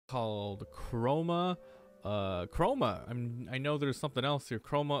called Chroma. I know there's something else here.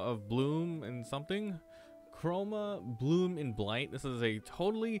 Chroma of Bloom and something. Chroma Bloom and Blight. This is a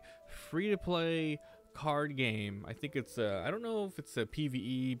totally free-to-play card game. I think it's I don't know if it's a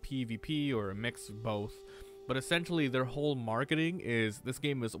PvE, PvP, or a mix of both. But essentially, their whole marketing is this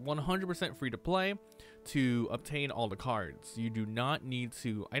game is 100% free to play to obtain all the cards. You do not need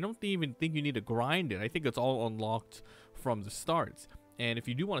to. I don't even think you need to grind it. I think it's all unlocked from the start. And if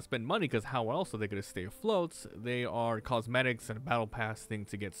you do want to spend money, because how else are they going to stay afloat? They are cosmetics and a battle pass thing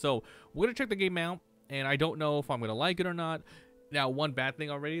to get. So we're going to check the game out, and I don't know if I'm going to like it or not. Now, one bad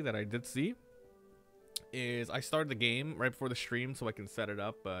thing already that I did see is I started the game right before the stream so I can set it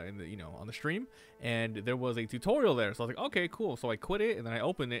up in the, on the stream, and there was a tutorial there. So I was like, okay, cool. So I quit it, and then I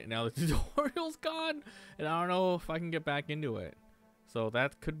opened it, and now the tutorial's gone, and I don't know if I can get back into it. So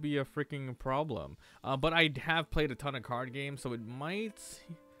that could be a freaking problem. But I have played a ton of card games, so it might,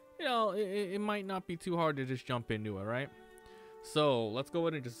 it might not be too hard to just jump into it, right? So let's go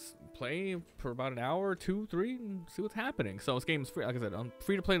ahead and just play for about an hour, 2, 3, and see what's happening. So this game is free, like I said,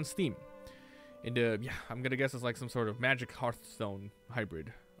 free to play on Steam. And yeah, I'm gonna guess it's like some sort of Magic Hearthstone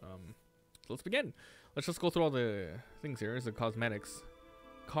hybrid. So let's begin. Let's just go through all the things here. Is the cosmetics,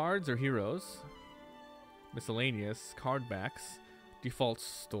 cards or heroes, miscellaneous, card backs, default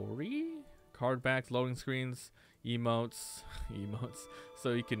story, card backs, loading screens, emotes,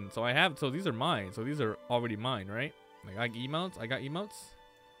 So you can. So I have. So these are mine. So these are already mine, right? Like I got emotes.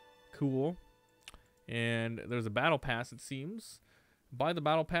 Cool. And there's a battle pass. It seems. Buy the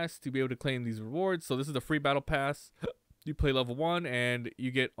battle pass to be able to claim these rewards. So this is the free battle pass. You play level 1 and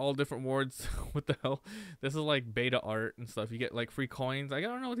you get all different rewards. What the hell? This is like beta art and stuff. You get like free coins. I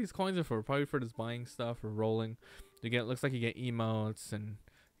don't know what these coins are for. Probably for just buying stuff or rolling. You get, looks like you get emotes and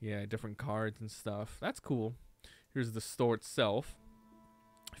yeah, different cards and stuff. That's cool. Here's the store itself.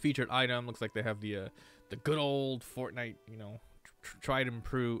 Featured item. Looks like they have the good old Fortnite, tried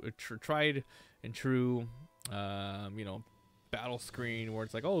and true, battle screen where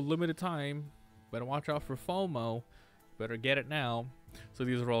it's like, oh, limited time, better watch out for FOMO, better get it now. So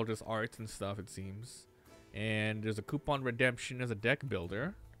these are all just arts and stuff, it seems. And there's a coupon redemption as a deck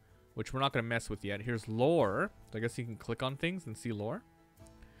builder, which we're not going to mess with yet. Here's lore. I guess you can click on things and see lore.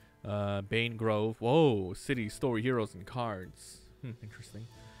 Bane Grove. Whoa, city, story, heroes, and cards. Interesting.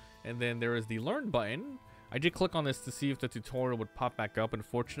 And then there is the learn button. I did click on this to see if the tutorial would pop back up.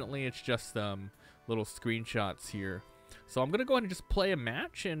 Unfortunately, it's just little screenshots here. So I'm gonna go ahead and just play a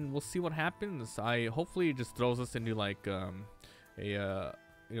match, and we'll see what happens. Hopefully it just throws us into like a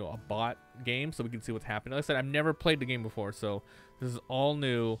bot game, so we can see what's happening. Like I said, I've never played the game before, so this is all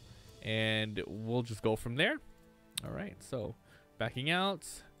new, and we'll just go from there. All right, so backing out.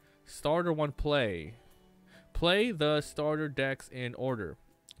 Starter 1 play. Play the starter decks in order.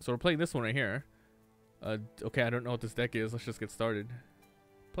 So we're playing this one right here. Okay, I don't know what this deck is. Let's just get started.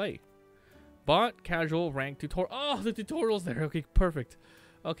 Play. Bot, casual, rank, tutorial. Oh, the tutorial's there. Okay, perfect.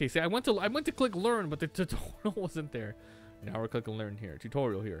 Okay, see, I went to click learn, but the tutorial wasn't there. Now we're clicking learn here.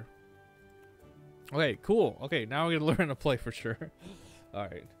 Tutorial here. Okay, cool. Okay, now we're gonna learn to play for sure. All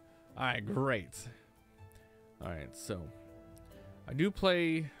right, great. All right, so I do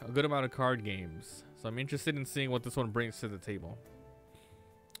play a good amount of card games, so I'm interested in seeing what this one brings to the table.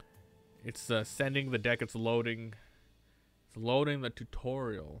 It's sending the deck. It's loading. It's loading the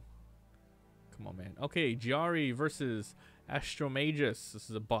tutorial. Come on, man. Okay, Jari versus Astromagus.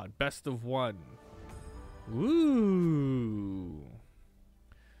 This is a bot. Best of 1. Ooh.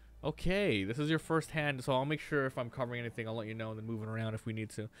 Okay, this is your first hand, so I'll make sure if I'm covering anything, I'll let you know, and then moving around if we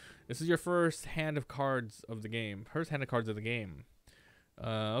need to. This is your first hand of cards of the game. First hand of cards of the game.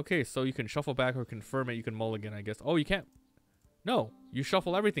 Okay, so you can shuffle back or confirm it. You can mulligan, I guess. Oh, you can't. No, you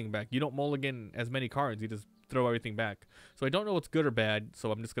shuffle everything back. You don't mulligan as many cards. You just throw everything back. So I don't know what's good or bad,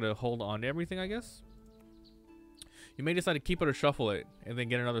 so I'm just going to hold on to everything, I guess. You may decide to keep it or shuffle it, and then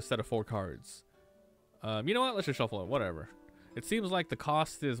get another set of 4 cards. You know what? Let's just shuffle it. Whatever. It seems like the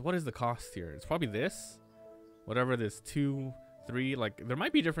cost is... What is the cost here? It's probably this. Whatever this 2, 3... Like, there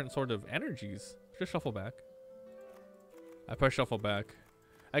might be different sort of energies. Just shuffle back. I press shuffle back.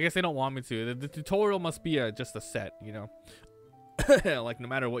 I guess they don't want me to. The tutorial must be just a set, like, no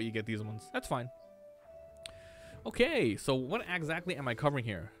matter what, you get these ones. That's fine. Okay, so what exactly am I covering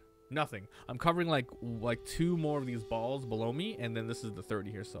here? Nothing. I'm covering like 2 more of these balls below me, and then this is the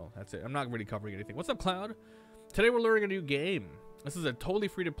 30 here, so that's it. I'm not really covering anything. What's up, Cloud? Today we're learning a new game. This is a totally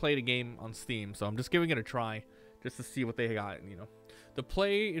free to play game on Steam, so I'm just giving it a try just to see what they got, The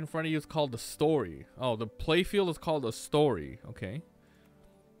play in front of you is called the story. Oh, the play field is called the story. Okay.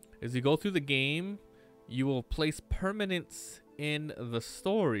 As you go through the game, you will place permanents in the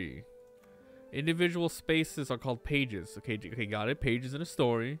story. Individual spaces are called pages. Okay, got it. Pages in a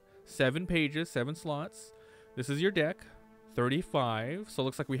story. 7 pages, 7 slots. This is your deck. 35. So it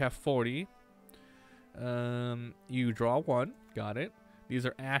looks like we have 40. You draw 1. Got it. These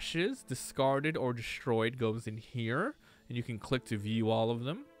are ashes. Discarded or destroyed goes in here. And you can click to view all of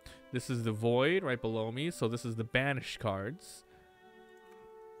them. This is the void right below me. So this is the banished cards.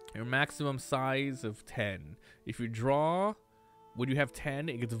 Your maximum size of 10. If you draw, when you have 10,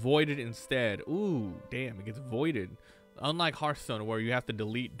 it gets voided instead. Ooh, damn, it gets voided. Unlike Hearthstone, where you have to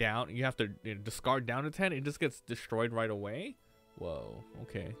delete down, you have to discard down to 10, it just gets destroyed right away. Whoa,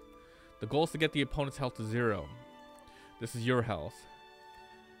 okay. The goal is to get the opponent's health to 0. This is your health.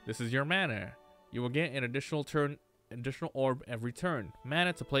 This is your mana. You will get an additional orb every turn.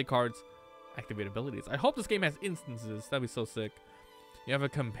 Mana to play cards, activate abilities. I hope this game has instances. That'd be so sick. You have a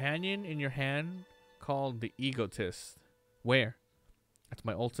companion in your hand called the Egotist. Where? That's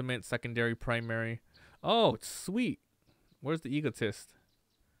my ultimate, secondary, primary. Oh, it's sweet. Where's the Egotist?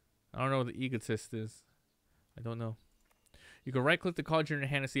 I don't know what the Egotist is. I don't know. You can right-click the card in your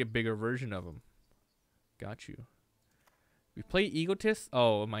hand to see a bigger version of him. Got you. We play Egotist.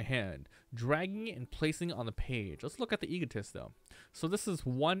 Oh, in my hand. Dragging it and placing it on the page. Let's look at the Egotist, though. So this is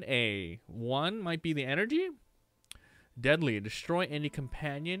 1A. 1 might be the energy. Deadly. Destroy any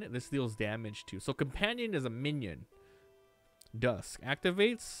companion this deals damage to. So companion is a minion. Dusk.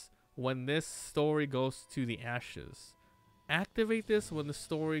 Activates when this story goes to the ashes. Activate this when the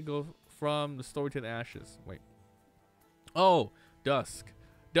story goes from the story to the ashes. Wait. Oh, Dusk.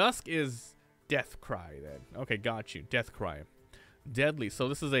 Dusk is Death Cry then. Okay, got you. Death Cry. Deadly. So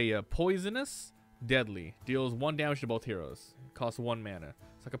this is a poisonous. Deadly. Deals 1 damage to both heroes. Costs 1 mana.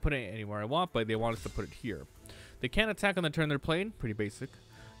 So I can put it anywhere I want, but they want us to put it here. They can't attack on the turn they're playing. Pretty basic.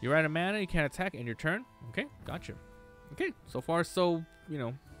 You're out of mana. You can't attack in your turn. Okay, gotcha. Okay, so far so, you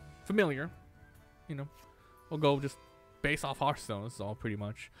know, familiar. You know, we'll go just based off Hearthstone. That's all pretty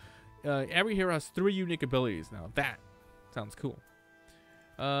much. Every hero has 3 unique abilities. Now that sounds cool.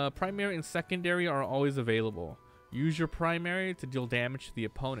 Primary and secondary are always available. Use your primary to deal damage to the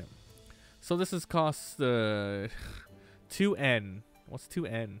opponent. So this is cost 2N. What's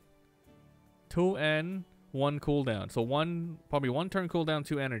 2N? 2N, 1 cooldown. So probably 1 turn cooldown,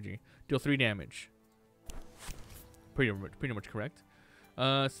 2 energy. Deal 3 damage. Pretty much correct.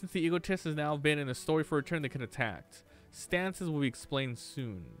 Since the Egotist has now been in the story for a turn, they can attack. Stances will be explained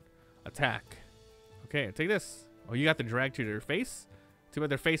soon. Attack. Okay, take this. Oh, you got to drag to their face? Too bad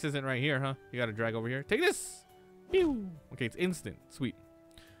their face isn't right here, huh? You got to drag over here. Take this! Pew! Okay, it's instant. Sweet.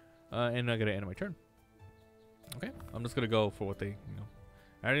 And I got to end my turn. Okay, I'm just going to go for what they, you know,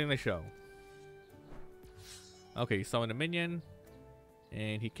 everything they show. Okay, you summon a minion.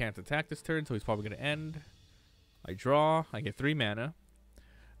 And he can't attack this turn, so he's probably going to end. I draw. I get 3 mana.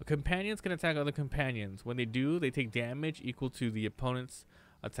 Companions can attack other companions. When they do, they take damage equal to the opponent's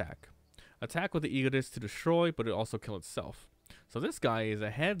attack. Attack with the Egotist to destroy, but it also kill itself. So this guy is a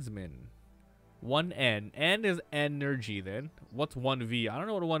headsman. 1N. N is energy then. What's 1V? I don't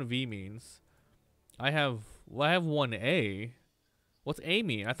know what 1V means. I have 1A. What's A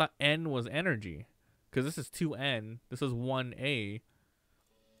mean? I thought N was energy. Because this is 2N. This is 1A.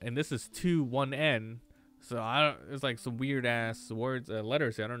 And this is 1N. So it's like some weird ass words,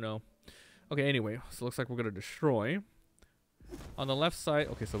 letters. I don't know. Okay, anyway, so it looks like we're gonna destroy. On the left side,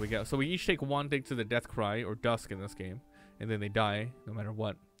 okay, so we each take 1 thing to the Death Cry or Dusk in this game, and then they die no matter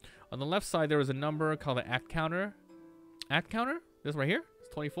what. On the left side, there is a number called the Act Counter. Act Counter? This right here? It's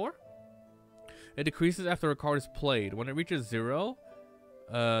 24. It decreases after a card is played. When it reaches 0,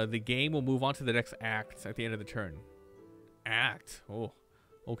 the game will move on to the next act at the end of the turn. Act. Oh,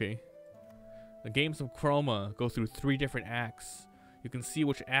 okay. The games of Chroma go through 3 different acts. You can see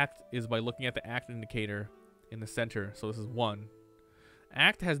which act is by looking at the act indicator in the center. So this is 1.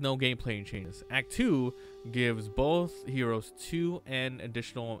 Act has no gameplay changes. Act 2 gives both heroes 2N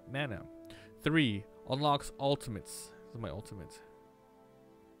additional mana. 3 unlocks ultimates. This is my ultimate.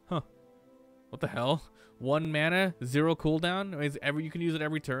 Huh. What the hell? 1 mana, 0 cooldown. You can use it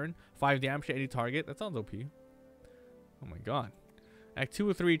every turn. 5 damage to any target. That sounds OP. Oh my god. Act 2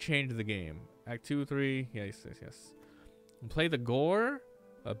 or 3 change the game. Act 2 or 3. Yes. And play the Gore.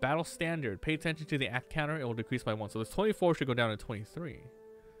 Battle Standard. Pay attention to the act counter. It will decrease by 1. So this 24 should go down to 23.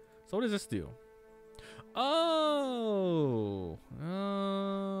 So what does this do? Oh.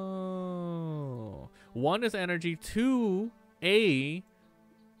 1 is energy. 2A.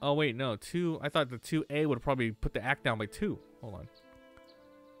 Oh, wait. No. 2. I thought the 2A would probably put the act down by 2. Hold on.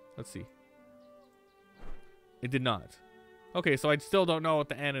 Let's see. It did not. Okay, so I still don't know what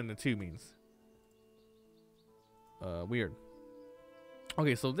the N and the 2 means. Weird.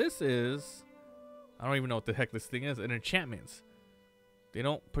 Okay, so this is, I don't even know what the heck this thing is. An enchantment. They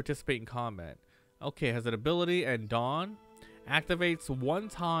don't participate in combat. Okay, has an ability, and Dawn activates one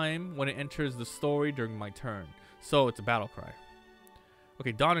time when it enters the story during my turn. So it's a battle cry.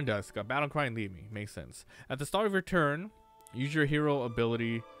 Okay, Dawn and Dusk. Battle cry and leave me. Makes sense. At the start of your turn, use your hero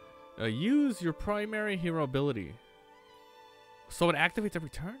ability. Use your primary hero ability. So it activates every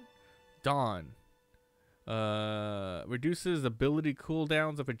turn? Dawn. Reduces ability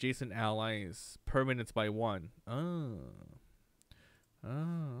cooldowns of adjacent allies per minutes by 1. Oh.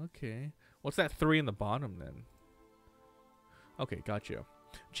 Oh, okay. What's that 3 in the bottom then? Okay, gotcha.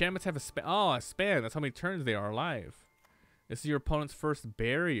 Enchantments have a span. Oh, a span. That's how many turns they are alive. This is your opponent's first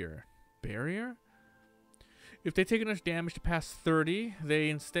barrier. Barrier? If they take enough damage to pass 30, they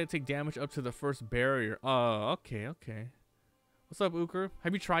instead take damage up to the first barrier. Oh, okay, okay. What's up, Uker?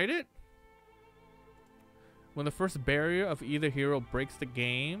 Have you tried it? When the first barrier of either hero breaks the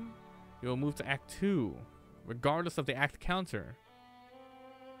game, you will move to Act 2, regardless of the Act counter.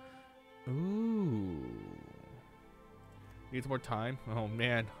 Ooh. Needs more time? Oh,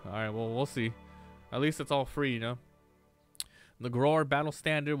 man. Alright, well, we'll see. At least it's all free, you know? The Grower Battle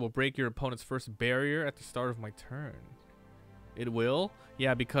Standard will break your opponent's first barrier at the start of my turn. It will?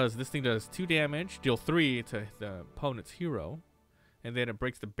 Yeah, because this thing does 2 damage, deal 3 to the opponent's hero, and then it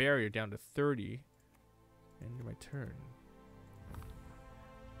breaks the barrier down to 30. End of my turn.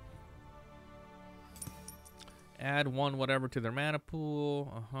 Add 1 whatever to their mana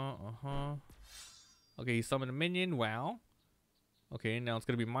pool. Okay, you summon a minion. Wow. Okay, now it's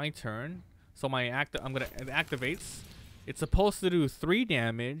gonna be my turn. So my it activates. It's supposed to do 3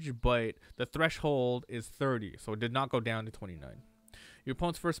 damage, but the threshold is 30, so it did not go down to 29. Your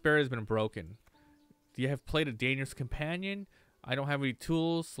opponent's first barrier has been broken. Do you have played a dangerous companion? I don't have any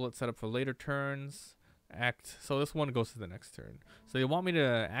tools, so let's set up for later turns. So this one goes to the next turn. So you want me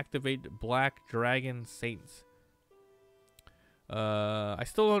to activate Black Dragon Saints. I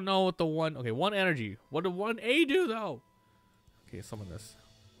still don't know what the one. Okay, 1 energy. What did 1A do though? Okay, summon this.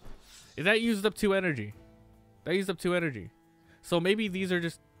 Is that used up 2 energy? That used up 2 energy. So maybe these are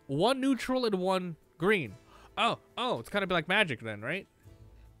just 1 neutral and 1 green. Oh, it's kind of like magic then, right?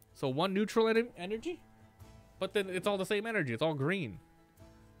 So 1 neutral energy, but then it's all the same energy. It's all green.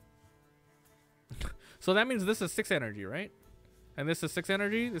 So that means this is 6 energy, right? And this is 6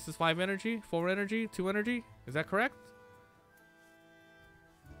 energy. This is 5 energy, 4 energy, 2 energy. Is that correct?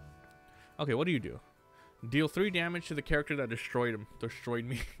 Okay, what do you do? Deal 3 damage to the character that destroyed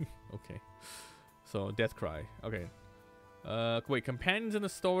me. Okay. So, Death Cry. Okay. Wait, companions in the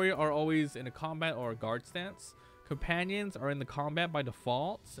story are always in a combat or a guard stance. Companions are in the combat by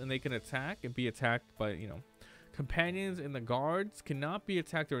default, and they can attack and be attacked by, you know. Companions in the guards cannot be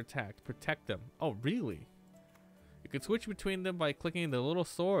attacked or attacked. Protect them. Oh, really? You can switch between them by clicking the little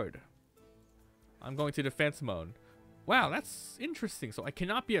sword. I'm going to defense mode. Wow, that's interesting. So I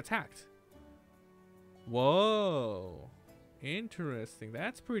cannot be attacked. Whoa. Interesting.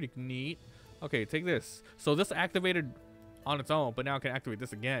 That's pretty neat. Okay, take this. So this activated on its own, but now I can activate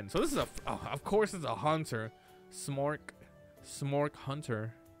this again. So this is of course it's a hunter. Smork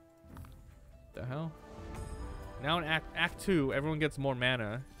hunter. The hell? Now in Act 2, everyone gets more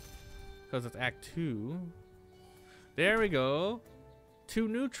mana. Because it's Act 2. There we go. 2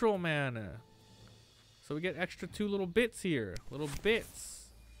 neutral mana. So we get extra 2 little bits here. Little bits.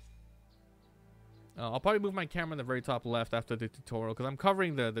 I'll probably move my camera in the very top left after the tutorial. Because I'm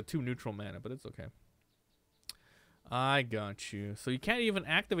covering the 2 neutral mana. But it's okay. I got you. So you can't even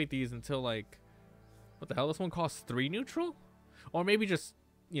activate these until like... What the hell? This one costs 3 neutral? Or maybe just,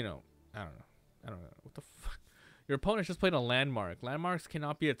 you know... I don't know. What the fuck? Your opponent just played a landmark. Landmarks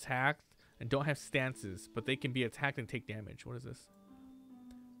cannot be attacked and don't have stances, but they can be attacked and take damage. What is this?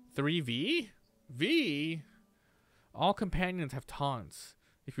 3V? V? All companions have taunts.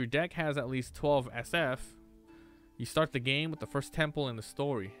 If your deck has at least 12 SF, you start the game with the first temple in the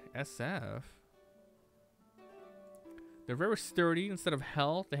story. SF? They're very sturdy. Instead of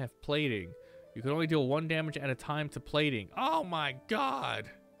health, they have plating. You can only deal 1 damage at a time to plating. Oh my god!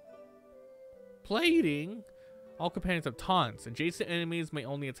 Plating? All companions have taunts. Adjacent enemies may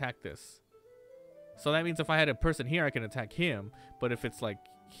only attack this. So that means if I had a person here, I can attack him. But if it's like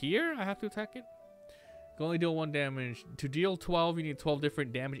here, I have to attack it? You can only deal 1 damage. To deal 12, you need 12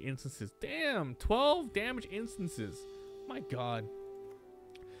 different damage instances. Damn! 12 damage instances. My god.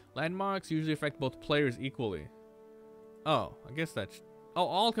 Landmarks usually affect both players equally. Oh, I guess that's... Oh,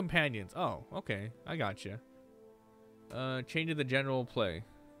 all companions. Oh, okay. I gotcha. Changing the general play.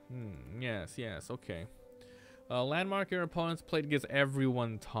 Yes, okay. Landmark your opponent's played gives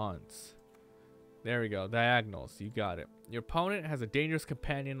everyone taunts. There we go. Diagonals. You got it. Your opponent has a dangerous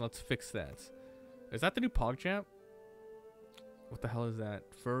companion. Let's fix that. Is that the new PogChamp? What the hell is that?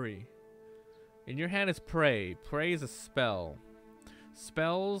 Furry. In your hand is Prey. Prey is a spell.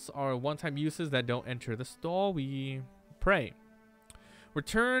 Spells are one-time uses that don't enter the story. Prey.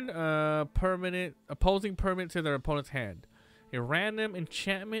 Return a permanent, opposing permanent to their opponent's hand. A random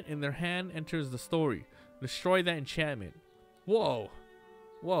enchantment in their hand enters the story. Destroy that enchantment. Whoa.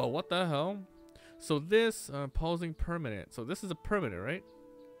 Whoa, what the hell? So this opposing permanent. So this is a permanent, right?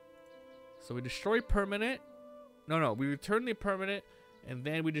 So we destroy permanent. No, we return the permanent and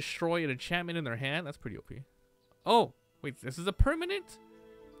then we destroy an enchantment in their hand. That's pretty OP. Oh, wait, this is a permanent?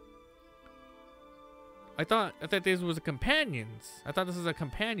 I thought this was a companions. I thought this is a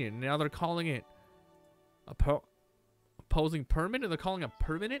companion. Now they're calling it opposing permanent. They're calling it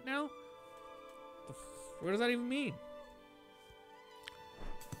permanent now. What does that even mean?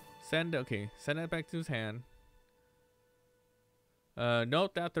 Send that back to his hand.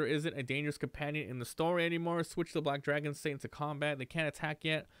 Note that there isn't a dangerous companion in the story anymore. Switch the Black Dragon State into combat. They can't attack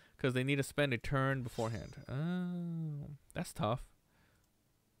yet because they need to spend a turn beforehand. Oh, that's tough.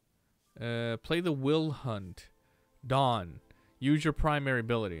 Play the Will Hunt. Dawn. Use your primary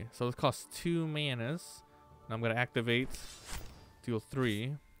ability. So this costs 2 manas. And I'm going to activate. Deal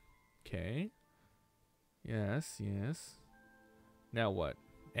 3. Okay. Yes. Now what?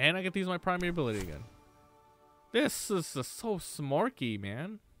 And I get to use my primary ability again. This is so smarky,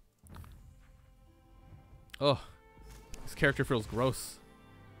 man. Oh. This character feels gross.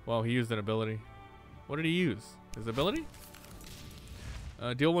 Well, he used an ability. What did he use? His ability?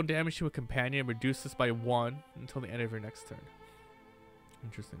 Deal 1 damage to a companion. Reduce this by 1 until the end of your next turn.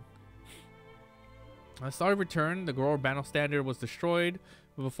 Interesting. Start of return. The Grower Battle Standard was destroyed.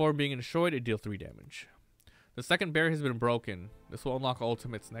 But before being destroyed, it deals 3 damage. The second barrier has been broken. This will unlock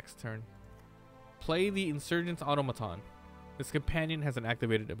ultimates next turn. Play the Insurgent's Automaton. This companion has an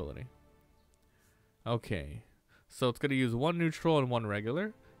activated ability. Okay. So it's going to use 1 neutral and 1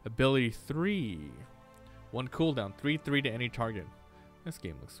 regular. Ability 3. 1 cooldown. 3/3 to any target. This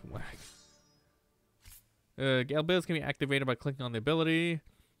game looks whack. Abilities can be activated by clicking on the ability.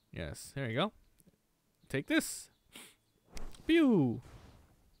 Yes, there you go. Take this. Pew.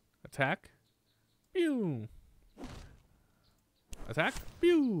 Attack. Pew. Attack.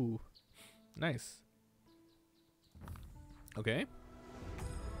 Pew. Nice. Okay.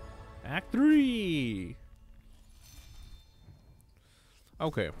 Act 3.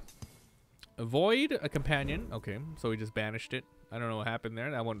 Okay. Avoid a companion. Okay, so he just banished it. I don't know what happened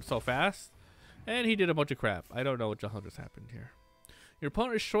there. That went so fast. And he did a bunch of crap. I don't know what the hell just happened here. Your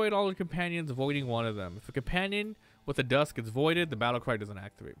opponent destroyed all the companions, avoiding 1 of them. If a companion with a dusk gets voided, the battle cry doesn't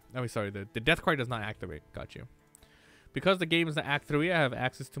activate. Oh, sorry, the death cry does not activate. Got you. Because the game is in Act 3, I have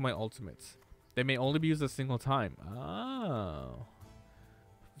access to my ultimates. They may only be used a single time. Oh.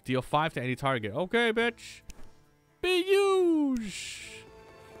 Deal 5 to any target. Okay, bitch. Be huge.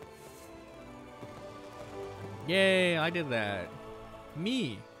 Yay, I did that.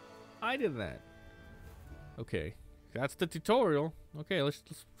 Me. I did that. Okay. That's the tutorial. Okay, let's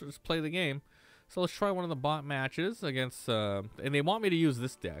play the game. So let's try one of the bot matches against and they want me to use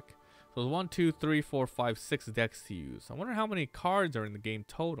this deck. So there's 1, 2, 3, 4, 5, 6 decks to use. I wonder how many cards are in the game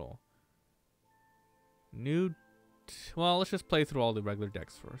total. Well, let's just play through all the regular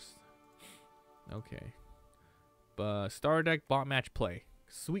decks first. Okay. Star deck, bot match, play.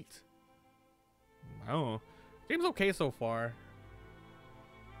 Sweet. I don't know. Game's okay so far.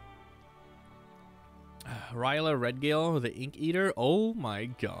 Ryla Redgale, the Ink Eater. Oh my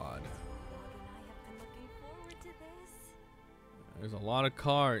god. There's a lot of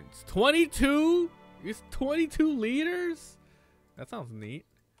cards. 22? It's 22 liters? That sounds neat.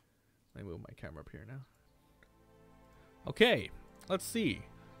 Let me move my camera up here now. Okay, let's see.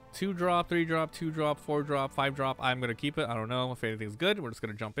 2 drop, 3 drop, 2 drop, 4 drop, 5 drop. I'm going to keep it. I don't know if anything's good. We're just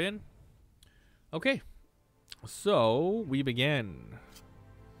going to jump in. Okay. So, we begin.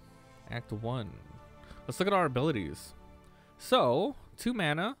 Act 1. Let's look at our abilities. So, 2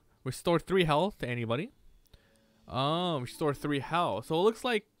 mana. Restore 3 health to anybody. Restore 3 health. So it looks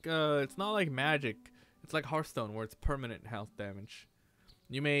like it's not like Magic. It's like Hearthstone where it's permanent health damage.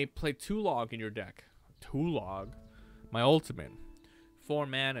 You may play 2 log in your deck. 2 log. My ultimate. 4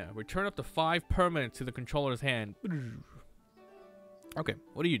 mana. Return up to 5 permanents to the controller's hand. Okay,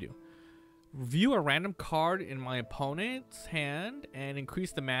 what do? View a random card in my opponent's hand and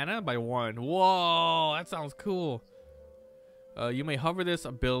increase the mana by 1. Whoa, that sounds cool. You may hover this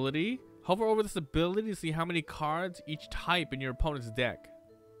ability. Hover over this ability to see how many cards each type in your opponent's deck.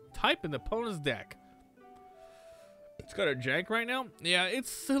 Type in the opponent's deck. It's got a jank right now. Yeah, it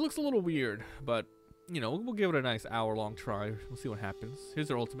looks a little weird, but you know, we'll give it a nice hour-long try. We'll see what happens. Here's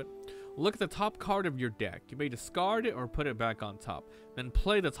their ultimate. Look at the top card of your deck. You may discard it or put it back on top. Then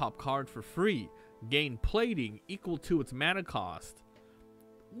play the top card for free. Gain plating equal to its mana cost.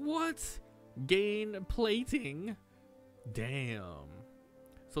 What? Gain plating? Damn.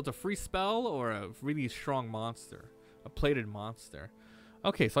 So it's a free spell or a really strong monster? A plated monster.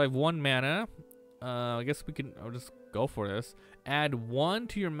 Okay, so I have 1 mana. I guess I'll just go for this. Add 1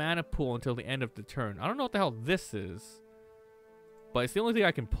 to your mana pool until the end of the turn. I don't know what the hell this is, but it's the only thing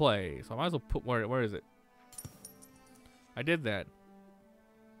I can play. So I might as well put, where is it? I did that.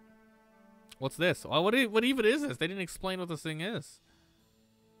 What's this? Oh, what even is this? They didn't explain what this thing is.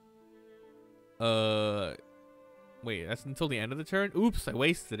 Wait, that's until the end of the turn? Oops, I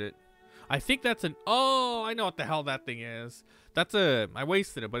wasted it. I think that's an... Oh, I know what the hell that thing is. That's a... I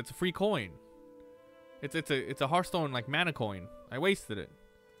wasted it, but it's a free coin. It's a Hearthstone, like, mana coin. I wasted it.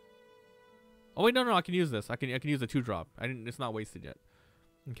 Oh, wait, no, I can use this. I can use the 2-drop. It's not wasted yet.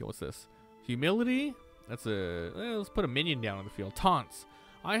 Okay, what's this? Humility? That's a... let's put a minion down on the field. Taunts.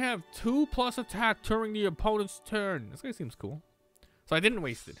 I have 2+ attack during the opponent's turn. This guy seems cool. So I didn't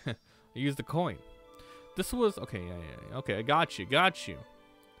waste it. I used the coin. This was... Okay, yeah. Okay, I got you.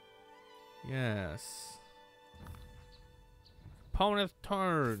 Yes. Opponent's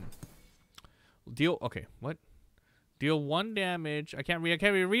turn. Deal... Okay, what? Deal 1 damage. I can't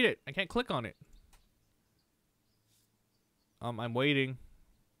even read it. I can't click on it. I'm waiting.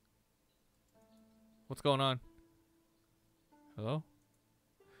 What's going on? Hello?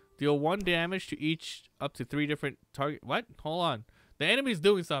 Deal 1 damage to each up to 3 different target. What? Hold on. The enemy's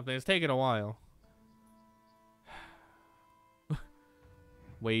doing something. It's taking a while.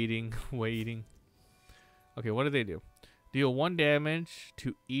 Waiting. Okay, what did they do? Deal 1 damage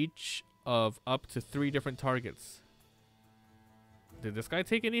to each of up to 3 different targets. Did this guy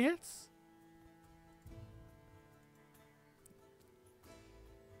take any hits?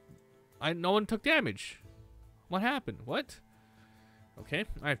 No one took damage. What happened? What? Okay,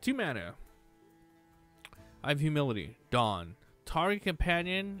 I have 2 mana. I have Humility. Dawn. Target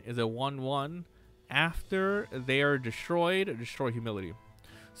companion is a 1/1. After they are destroyed, destroy Humility.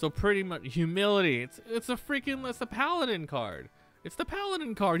 So pretty much Humility. It's a Paladin card. It's the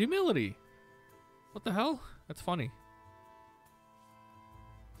Paladin card, Humility. What the hell? That's funny.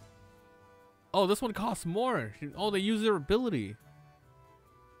 Oh, this one costs more. Oh, they use their ability.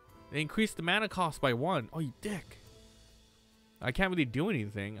 They increased the mana cost by 1. Oh, you dick. I can't really do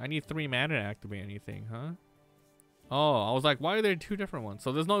anything. I need 3 mana to activate anything, huh? Oh, I was like, why are there 2 different ones?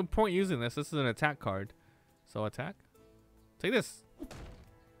 So there's no point using this. This is an attack card. So attack. Take this.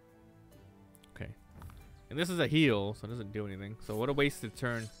 Okay. And this is a heal, so it doesn't do anything. So what a wasted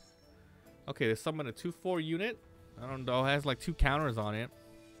turn. Okay, they summoned a 2/4 unit. I don't know. It has like 2 counters on it.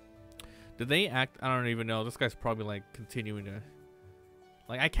 Did they act? I don't even know. This guy's probably like continuing to...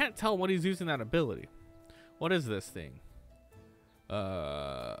 Like, I can't tell what he's using that ability. What is this thing?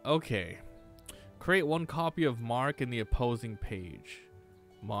 Okay. Create 1 copy of Mark in the opposing page.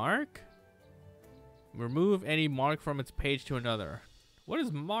 Mark? Remove any mark from its page to another. What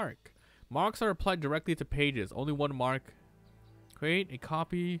is Mark? Marks are applied directly to pages. Only 1 mark. Create a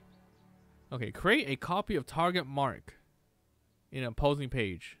copy. Okay, create a copy of target mark in an opposing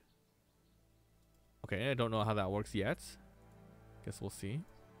page. Okay, I don't know how that works yet. Guess we'll see.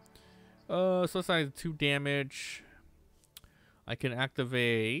 So it's like 2 damage. I can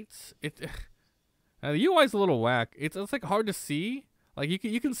activate it. The UI is a little whack. It's like hard to see. Like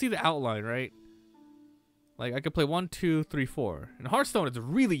you can see the outline, right? Like I could play 1, 2, 3, 4. In Hearthstone, it's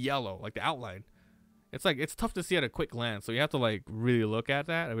really yellow, like the outline. It's like it's tough to see at a quick glance, so you have to like really look at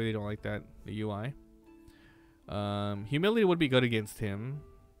that. I really don't like that, the UI. Humility would be good against him.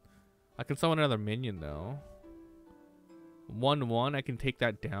 I can summon another minion though. 1/1, I can take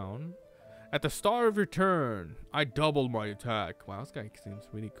that down. At the start of your turn, I double my attack. Wow, this guy seems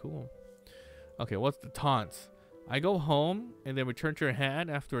really cool. Okay, what's the taunts? I go home and then return to your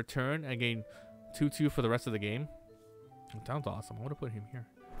hand after a turn and gain 2/2 for the rest of the game. That sounds awesome. I want to put him here.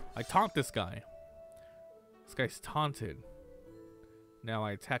 I taunt this guy. This guy's taunted. Now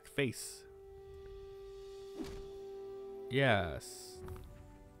I attack face. Yes.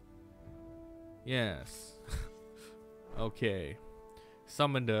 Yes. Okay.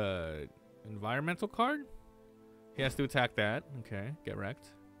 Summoned a environmental card. He has to attack that. Okay, get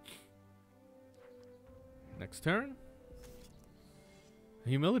wrecked. Next turn.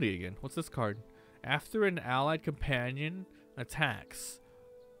 Humility again. What's this card? After an allied companion attacks,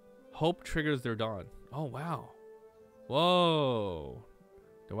 hope triggers their dawn. Oh, wow. Whoa.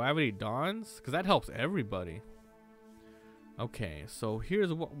 Do I have any dawns? Because that helps everybody. Okay, so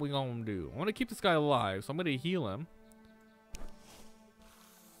here's what we're gonna do. I want to keep this guy alive, so I'm gonna heal him.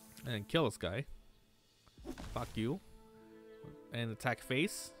 And kill this guy. Fuck you. And attack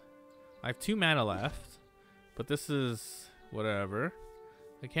face. I have 2 mana left. But this is whatever.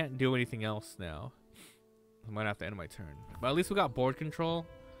 I can't do anything else now. I might have to end my turn. But at least we got board control.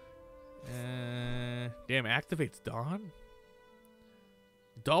 Damn, activates Dawn?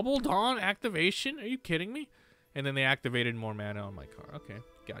 Double Dawn activation? Are you kidding me? And then they activated more mana on my card. Okay,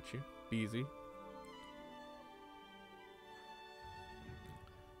 got you. Easy.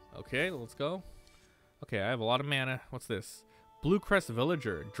 Okay, let's go. Okay, I have a lot of mana. What's this? Blue Crest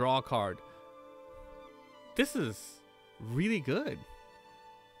Villager. Draw a card. This is really good.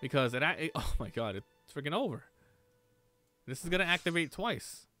 Because oh my god, it's freaking over. This is going to activate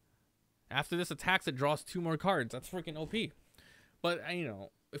twice. After this attacks, it draws 2 more cards. That's freaking OP. But, you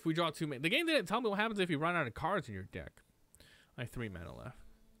know, if we draw 2 mana... The game didn't tell me what happens if you run out of cards in your deck. I have 3 mana left.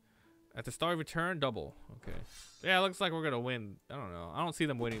 At the start of your turn, double. Okay. Yeah, it looks like we're going to win. I don't know. I don't see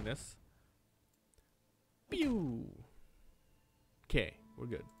them winning this. Pew! Okay, we're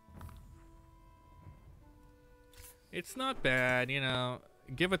good. It's not bad, you know.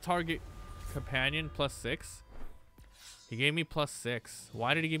 Give a target companion +6. He gave me +6.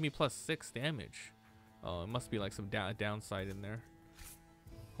 Why did he give me +6 damage? Oh, it must be like some downside in there.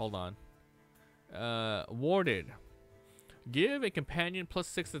 Hold on. Warded. Give a companion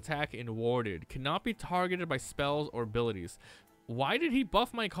 +6 attack in warded. Cannot be targeted by spells or abilities. Why did he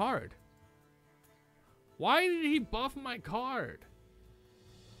buff my card? Why did he buff my card?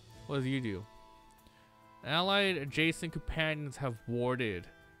 What does you do? Allied adjacent companions have warded.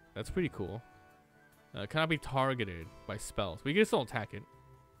 That's pretty cool. Cannot be targeted by spells. We can still attack it.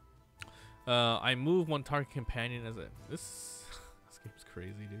 I move 1 target companion as a... This game's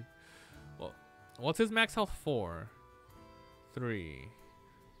crazy, dude. Well, what's his max health? 4. 3.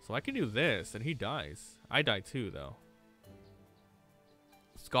 So I can do this, and he dies. I die too, though.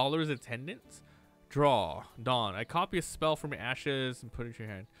 Scholar's Attendant. Draw. Dawn. I copy a spell from your ashes and put it in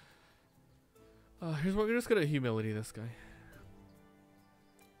your hand. Here's what we're just gonna humility this guy.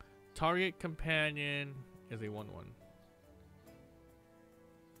 Target companion is a 1/1.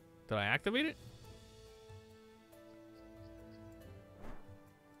 Did I activate it?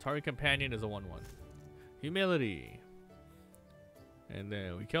 Target companion is a 1/1. Humility. And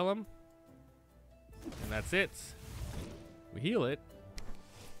then we kill him. And that's it. We heal it.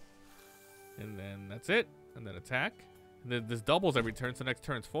 And then that's it. And then attack. And then this doubles every turn, so next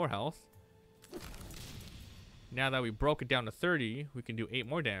turn's 4 health. Now that we broke it down to 30, we can do 8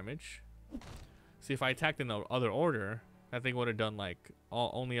 more damage. See, if I attacked in the other order, that thing would have done like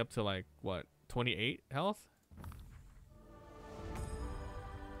only up to like what, 28 health?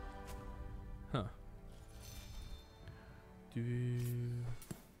 Huh.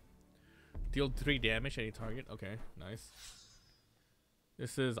 Deal 3 damage any target. Okay, nice.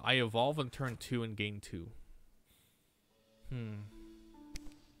 This is I evolve on turn 2 and gain 2.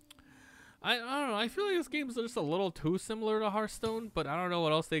 I don't know. I feel like this game's just a little too similar to Hearthstone, but I don't know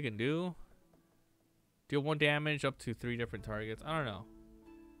what else they can do. Deal 1 damage up to 3 different targets. I don't know.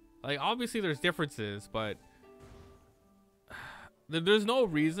 Like, obviously there's differences, but there's no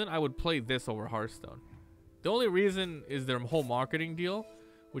reason I would play this over Hearthstone. The only reason is their whole marketing deal,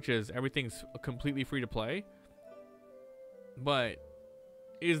 which is everything's completely free to play. But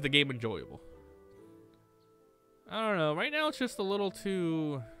is the game enjoyable? I don't know. Right now it's just a little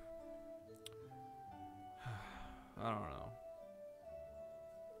too... I don't know.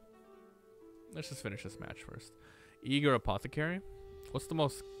 Let's just finish this match first. Eager Apothecary. What's the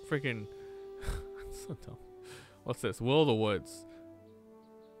most freaking... so dumb. What's this? Will of the Woods.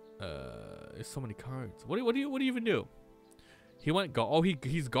 There's so many cards. What do you even do? He went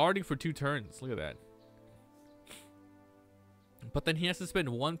he's guarding for 2 turns. Look at that. But then he has to spend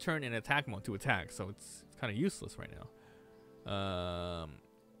 1 turn in attack mode to attack, so it's kind of useless right now.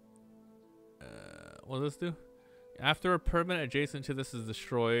 What does this do? After a permanent adjacent to this is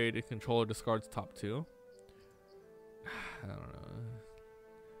destroyed, a controller discards top 2. I don't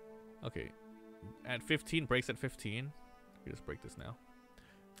know. Okay. At 15, breaks at 15. We just break this now.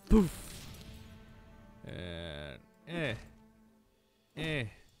 Poof. And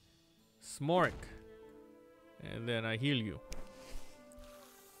Smork. And then I heal you.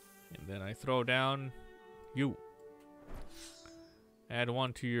 And then I throw down you. Add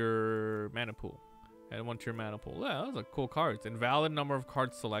 1 to your mana pool. Add 1 to your mana pool. Yeah, those are cool cards. Invalid number of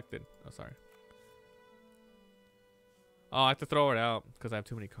cards selected. Oh, sorry. Oh, I have to throw it out because I have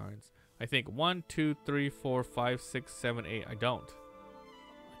too many cards. I think 1, 2, 3, 4, 5, 6, 7, 8. I don't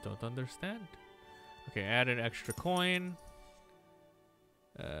understand. Okay, add an extra coin.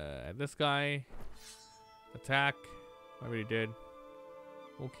 At this guy. Attack. I already did.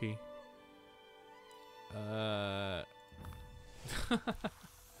 Okay.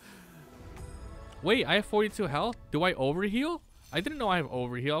 Wait, I have 42 health? Do I overheal? I didn't know I have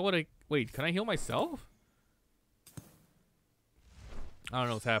overheal. Wait, can I heal myself? I don't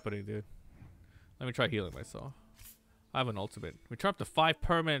know what's happening, dude. Let me try healing myself. I have an ultimate. We trap to 5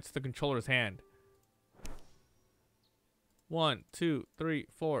 permanents to the controller's hand. 1, 2, 3,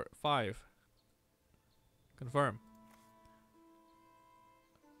 4, 5. Confirm.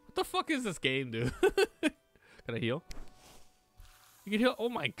 What the fuck is this game, dude? Can I heal? You can heal. Oh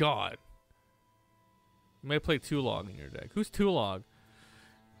my god. You may play Tulog in your deck. Who's Tulog?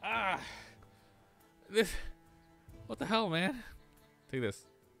 Ah. This. What the hell, man? Take this.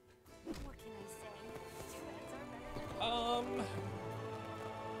 What can I say? Two minutes are better.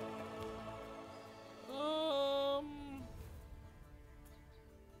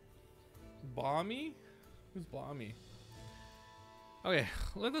 Bommy? Who's Bommy? Okay,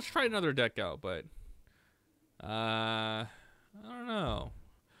 let's try another deck out, but I don't know.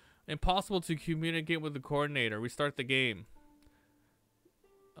 Impossible to communicate with the coordinator. Restart the game.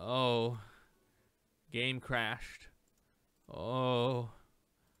 Oh. Game crashed. Oh.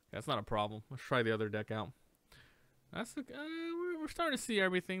 That's not a problem. Let's try the other deck out. That's the we're starting to see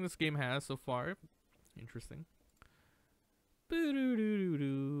everything this game has so far. Interesting.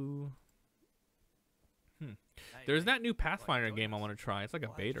 Boo-doo-doo-doo-doo. There's that new Pathfinder game I want to try. It's like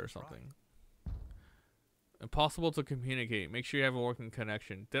a beta or something. Impossible to communicate. Make sure you have a working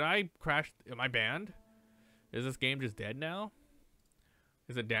connection. Did I crash? Am I banned? Is this game just dead now?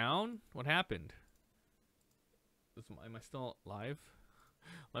 Is it down? What happened? Am I still live?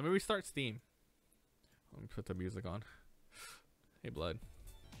 Let me restart Steam. Let me put the music on. Hey, blood.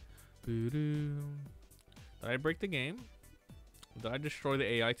 Did I break the game? Did I destroy the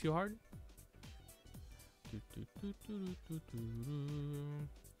AI too hard?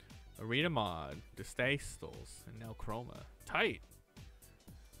 Arena mod, Distastals, and now Chroma. Tight.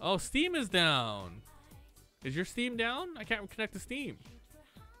 Oh, Steam is down. Is your Steam down? I can't connect to Steam.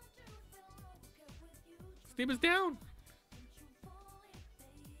 Steam is down. What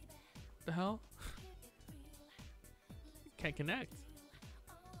the hell? Can't connect.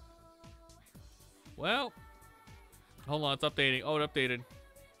 Well, hold on, it's updating. Oh, it updated.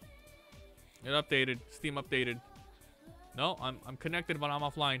 It updated. Steam updated. No, I'm connected, but I'm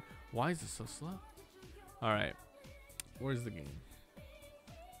offline. Why is this so slow? All right, where's the game?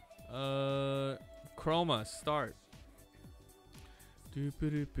 Chroma start.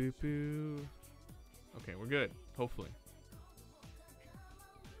 Okay, we're good. Hopefully.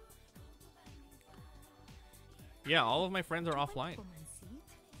 Yeah, all of my friends are offline.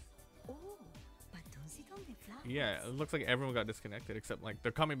 Yeah, it looks like everyone got disconnected except like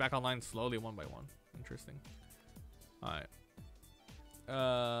they're coming back online slowly one by one. Interesting. Alright.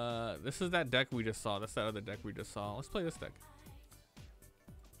 This is that deck we just saw. That's that other deck we just saw. Let's play this deck.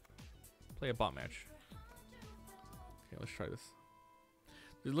 Play a bot match. Okay, let's try this.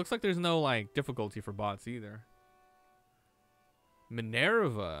 It looks like there's no like difficulty for bots either.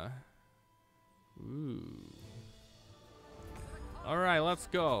 Minerva. Ooh. Alright, let's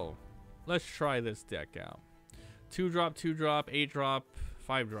go. Let's try this deck out. 2-drop, 2-drop, 8-drop,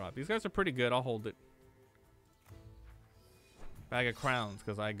 5-drop. These guys are pretty good. I'll hold it. Bag of crowns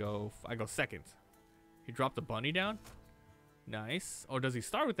because I go second. He dropped the bunny down. Nice. Or does he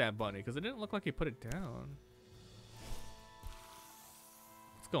start with that bunny? Because it didn't look like he put it down.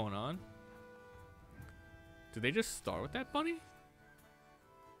 What's going on? Did they just start with that bunny?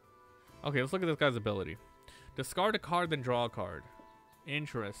 Okay, let's look at this guy's ability. Discard a card, then draw a card.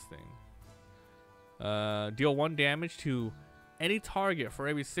 Interesting. Deal 1 damage to any target for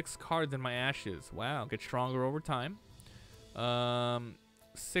every 6 cards in my ashes. Wow, get stronger over time.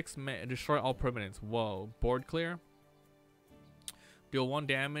 6 destroy all permanents. Whoa, board clear. Deal 1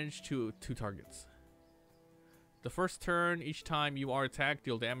 damage to 2 targets. The first turn, each time you are attacked,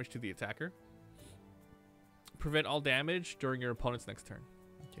 deal damage to the attacker. Prevent all damage during your opponent's next turn.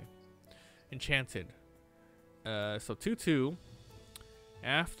 Okay. Enchanted. So 2/2.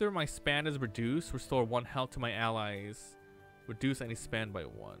 After my span is reduced, restore 1 health to my allies. Reduce any span by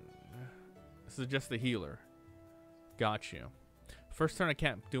 1. This is just the healer. Got you. First turn I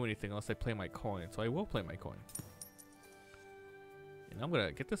can't do anything unless I play my coin, so I will play my coin. And I'm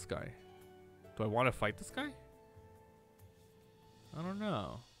gonna get this guy. Do I want to fight this guy? I don't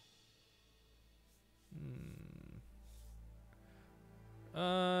know.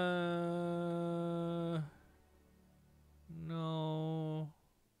 No.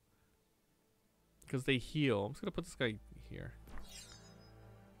 Because they heal. I'm just gonna put this guy here.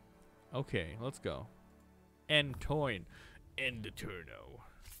 Okay, let's go. End toin. End the turno.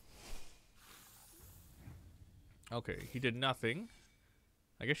 Okay, he did nothing.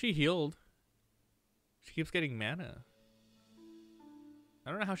 I guess she healed. She keeps getting mana. I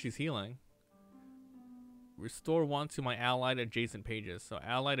don't know how she's healing. Restore 1 to my allied adjacent pages. So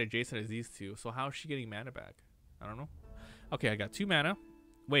allied adjacent is these two. So how is she getting mana back? I don't know. Okay, I got 2 mana.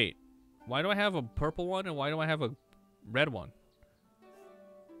 Wait, why do I have a purple one and why do I have a red one?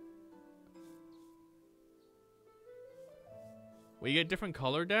 We get different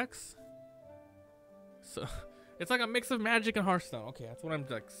color decks? So it's like a mix of Magic and Hearthstone. Okay, that's what I'm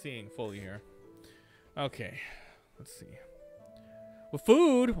like seeing fully here. Okay, let's see. With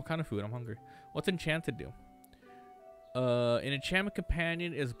food, what kind of food? I'm hungry. What's enchanted do? An enchantment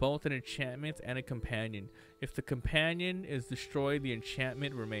companion is both an enchantment and a companion. If the companion is destroyed, the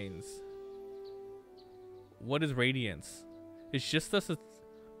enchantment remains. What is radiance? It's just us.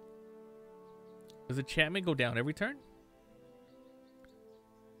 Does enchantment go down every turn?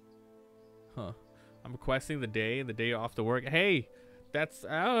 Huh. I'm requesting the day off to work. Hey, that's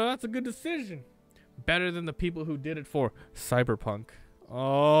a good decision. Better than the people who did it for Cyberpunk.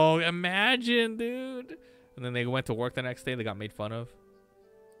 Oh, imagine, dude. And then they went to work the next day. They got made fun of.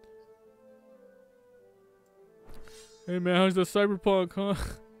 Hey, man, how's the Cyberpunk, huh?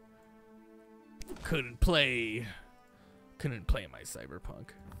 Couldn't play my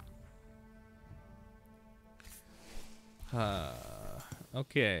Cyberpunk.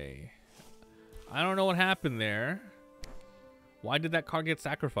 Okay. I don't know what happened there. Why did that card get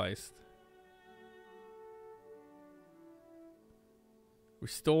sacrificed?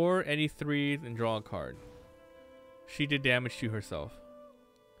 Restore any 3 and draw a card. She did damage to herself.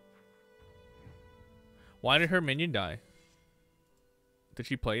 Why did her minion die? Did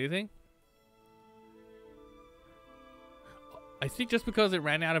she play anything? I think just because it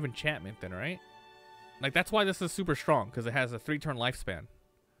ran out of enchantment then, right? Like, that's why this is super strong, because it has a 3-turn lifespan.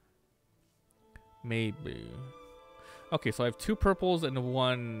 Maybe. Okay, so I have 2 purples and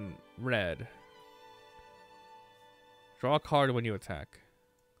 1 red. Draw a card when you attack.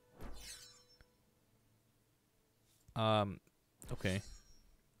 Okay.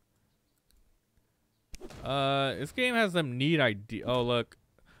 This game has some neat idea. Oh, look.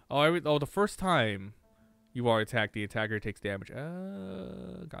 Oh, the first time you are attacked, the attacker takes damage.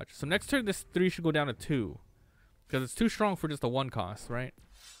 Gotcha. So next turn, this 3 should go down to 2. Because it's too strong for just a 1 cost, right?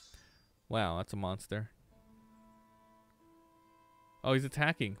 Wow, that's a monster. Oh, he's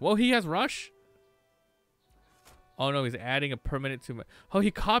attacking. Well, he has rush? Oh, no, he's adding a permanent to my... Oh,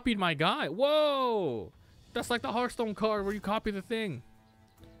 he copied my guy. Whoa! That's like the Hearthstone card where you copy the thing.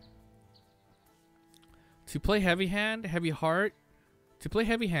 To play Heavy Hand, Heavy Heart. To play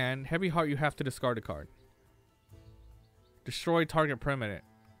Heavy Hand, Heavy Heart, you have to discard a card. Destroy target permanent.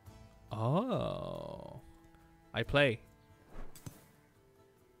 Oh. I play.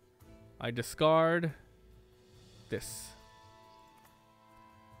 I discard this.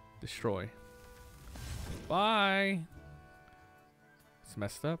 Destroy. Bye. It's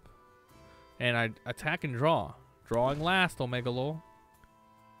messed up. And I attack and draw. Drawing last, Omega Lol.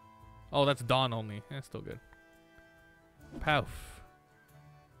 Oh, that's Dawn only. That's still good. Poof.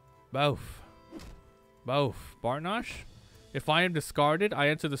 Boof. Boof. Barnosh? If I am discarded, I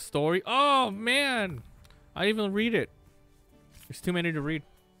enter the story. Oh, man. I didn't even read it. There's too many to read.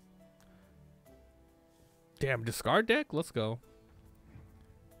 Damn, discard deck? Let's go.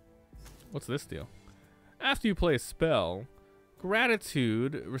 What's this deal? After you play a spell,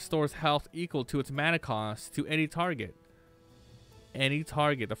 Gratitude restores health equal to its mana cost to any target. Any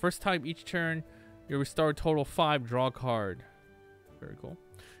target. The first time each turn, you restore a total 5, draw a card. Very cool.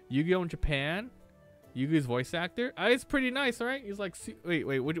 Yu-Gi-Oh! In Japan. Yugi's voice actor. It's pretty nice, right? He's like,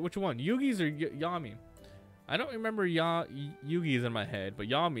 wait, which one? Yugi's or Yami? I don't remember Yugi's in my head, but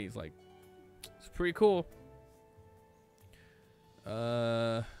Yami's like, it's pretty cool.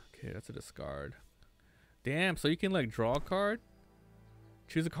 Okay, that's a discard. Damn, so you can like draw a card.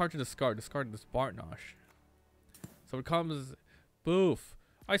 Choose a card to discard. Discard this Barnosh. So it comes, boof.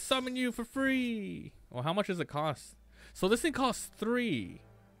 I summon you for free. Well, how much does it cost? So this thing costs 3,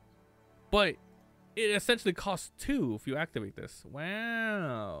 but it essentially costs 2 if you activate this.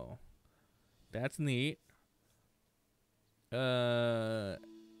 Wow, that's neat. Okay.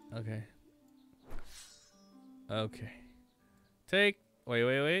 Okay. Take.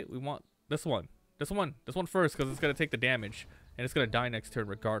 Wait. We want this one. This one first because it's gonna take the damage and it's gonna die next turn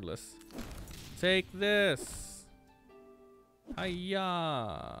regardless. Take this.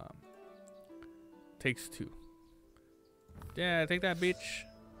 Hiya. Takes 2. Yeah, take that, bitch.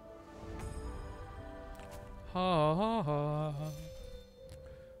 Ha ha ha.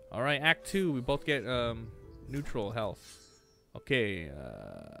 All right, Act 2. We both get neutral health. Okay.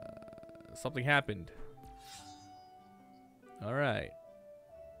 Something happened. All right.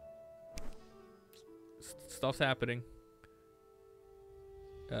 Stuff's happening.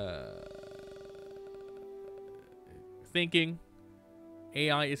 Thinking.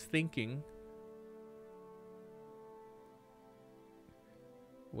 AI is thinking.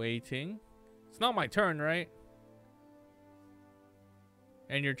 Waiting. It's not my turn, right?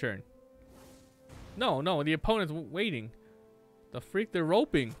 And your turn. No, the opponent's waiting. The freak, they're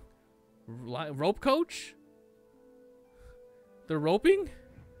roping. Rope coach? They're roping?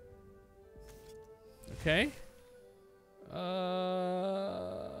 Okay.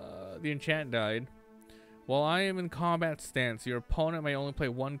 The enchant died. While I am in combat stance, your opponent may only play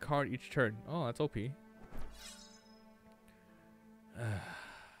one card each turn. Oh, that's OP.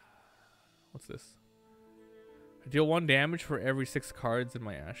 What's this? I deal 1 damage for every 6 cards in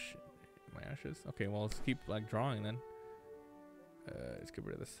my ashes. Okay, well, let's keep like drawing then. Let's get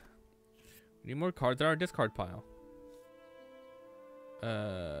rid of this. We need more cards in our discard pile.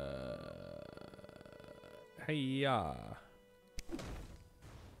 Hiya.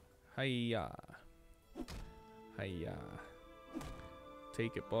 Hiya. Hiya.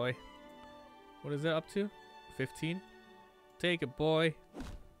 Take it, boy. What is it up to? 15? Take it, boy.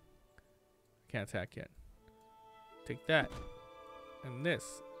 Can't attack yet. Take that. And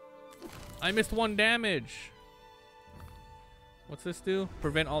this. I missed 1 damage. What's this do?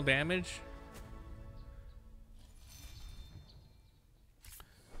 Prevent all damage?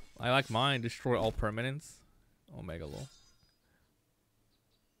 I like mine. Destroy all permanents. Omega lol.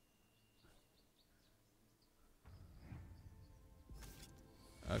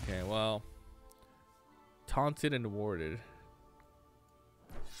 Okay, well. Taunted and warded.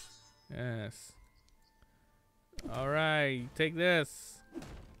 Yes. Alright, take this.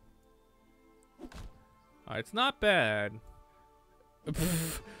 Alright, it's not bad.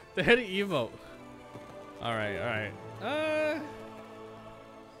 The head of emote. Alright.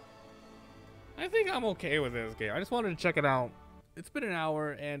 I think I'm okay with this game. I just wanted to check it out. It's been an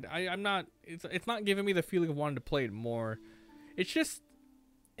hour and I'm not it's not giving me the feeling of wanting to play it more. It's just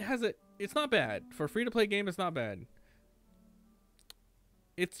it's not bad. For a free-to-play game, it's not bad.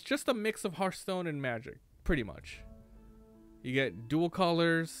 It's just a mix of Hearthstone and Magic, pretty much. You get dual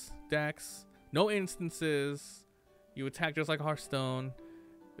colors, decks, no instances. You attack just like Hearthstone.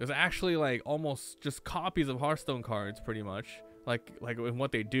 There's actually like almost just copies of Hearthstone cards, pretty much. Like in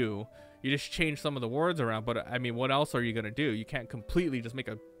what they do. You just change some of the words around, but I mean, what else are you gonna do? You can't completely just make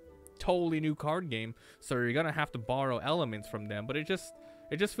a totally new card game, so you're gonna have to borrow elements from them. But it just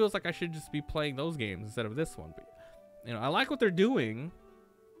feels like I should just be playing those games instead of this one. But, you know, I like what they're doing.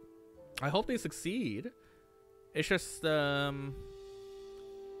 I hope they succeed. It's just the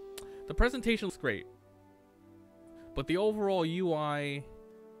presentation looks great, but the overall UI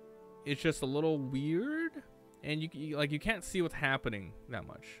is just a little weird, and you can't see what's happening that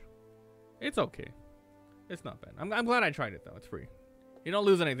much. It's okay. It's not bad. I'm glad I tried it though. It's free. You don't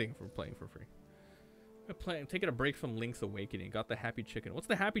lose anything for playing for free. I'm taking a break from Link's Awakening. Got the happy chicken. What's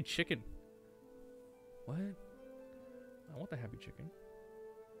the happy chicken? What? I want the happy chicken.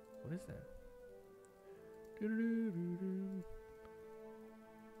 What is that?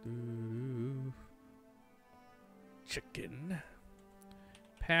 Chicken.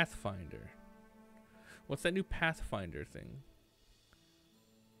 Pathfinder. What's that new Pathfinder thing?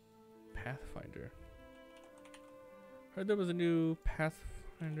 Pathfinder. Heard there was a new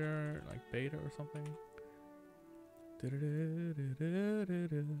Pathfinder like beta or something.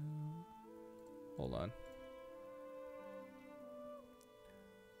 Hold on.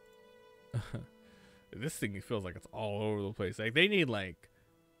 This thing feels like it's all over the place. Like they need like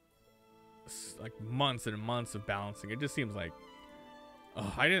months and months of balancing. It just seems like,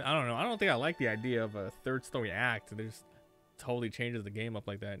 oh, I don't know. I don't think I like the idea of a 3rd story act. It just totally changes the game up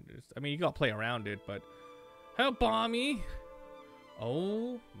like that. I mean, you gotta play around it, but help Bommy.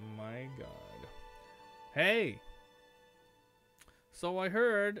 Oh my god. Hey. So I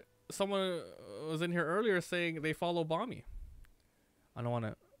heard someone was in here earlier saying they follow Bommy. I don't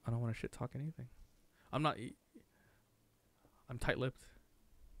wanna shit talk anything. I'm tight-lipped.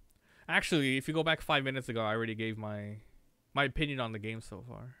 Actually, if you go back 5 minutes ago, I already gave my opinion on the game so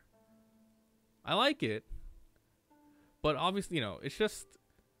far. I like it, but obviously, you know, it's just,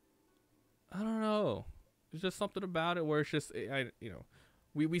 I don't know. There's just something about it where it's just,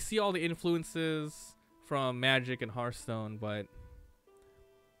 we see all the influences from Magic and Hearthstone, but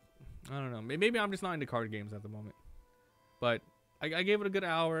I don't know. Maybe I'm just not into card games at the moment. But I gave it a good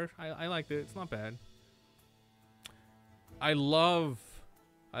hour. I liked it. It's not bad. I love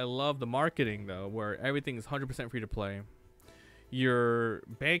I love the marketing though, where everything is 100% free to play. You're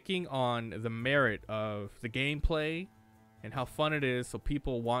banking on the merit of the gameplay and how fun it is, so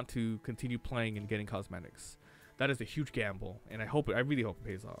people want to continue playing and getting cosmetics. That is a huge gamble, and I really hope it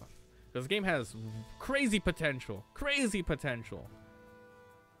pays off. Because the game has crazy potential. Crazy potential.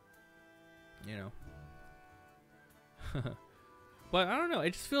 You know. But I don't know,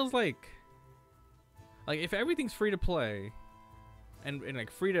 it just feels like if everything's free to play and like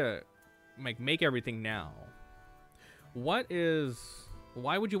free to make everything now, why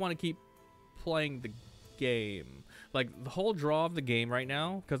would you want to keep playing the game? Like, the whole draw of the game right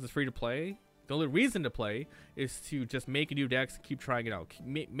now, because it's free to play, the only reason to play is to just make new decks, keep trying it out.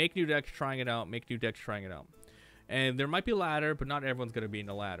 Make new decks, trying it out, make new decks, trying it out. And there might be ladder, but not everyone's going to be in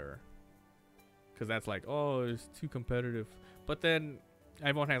the ladder. Because that's like, oh, it's too competitive. But then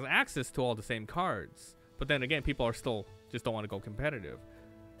everyone has access to all the same cards. But then again, people are still just don't want to go competitive.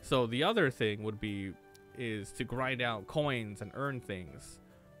 So the other thing is to grind out coins and earn things.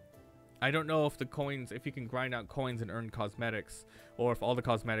 I don't know if if you can grind out coins and earn cosmetics, or if all the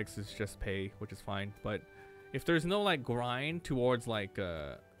cosmetics is just pay, which is fine. But if there's no like grind towards like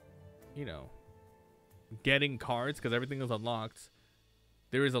you know, getting cards, because everything is unlocked,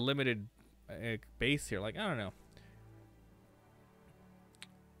 there is a limited base here. Like, I don't know,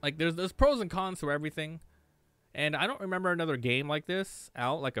 like there's pros and cons to everything, and I don't remember another game like this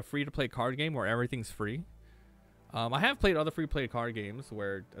out, like a free to play card game where everything's free. I have played other free-to-play card games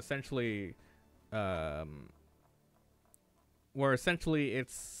where essentially, it's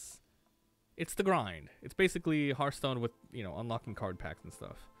the grind. It's basically Hearthstone with, you know, unlocking card packs and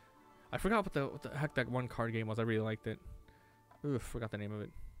stuff. I forgot what the heck that one card game was. I really liked it. Oof, forgot the name of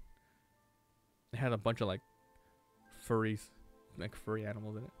it. It had a bunch of like furry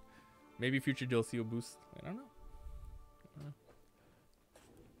animals in it. Maybe future DLC will boost. I don't know.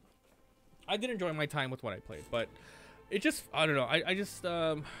 I did enjoy my time with what I played, but it just, I don't know. I just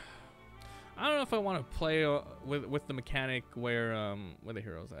I don't know if I want to play with the mechanic where the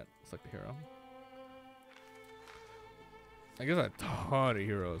hero's at. Select the hero. I guess a ton of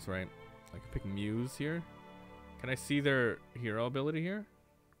heroes, right? I can pick Muse here. Can I see their hero ability here?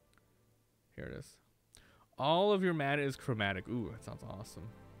 Here it is. All of your mana is chromatic. Ooh, that sounds awesome.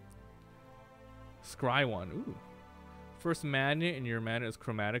 Scry one. Ooh. First magnet and your mana is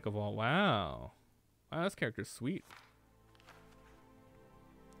chromatic of all. Wow. Wow, this character's sweet.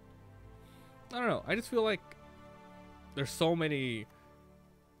 I don't know. I just feel like there's so many.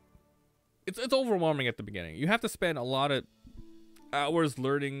 It's overwhelming at the beginning. You have to spend a lot of hours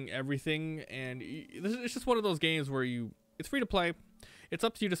learning everything, and it's just one of those games where it's free to play. It's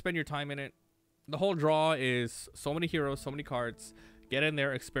up to you to spend your time in it. The whole draw is so many heroes, so many cards. Get in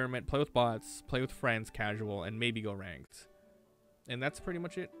there, experiment, play with bots, play with friends, casual, and maybe go ranked. And that's pretty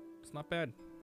much it. It's not bad.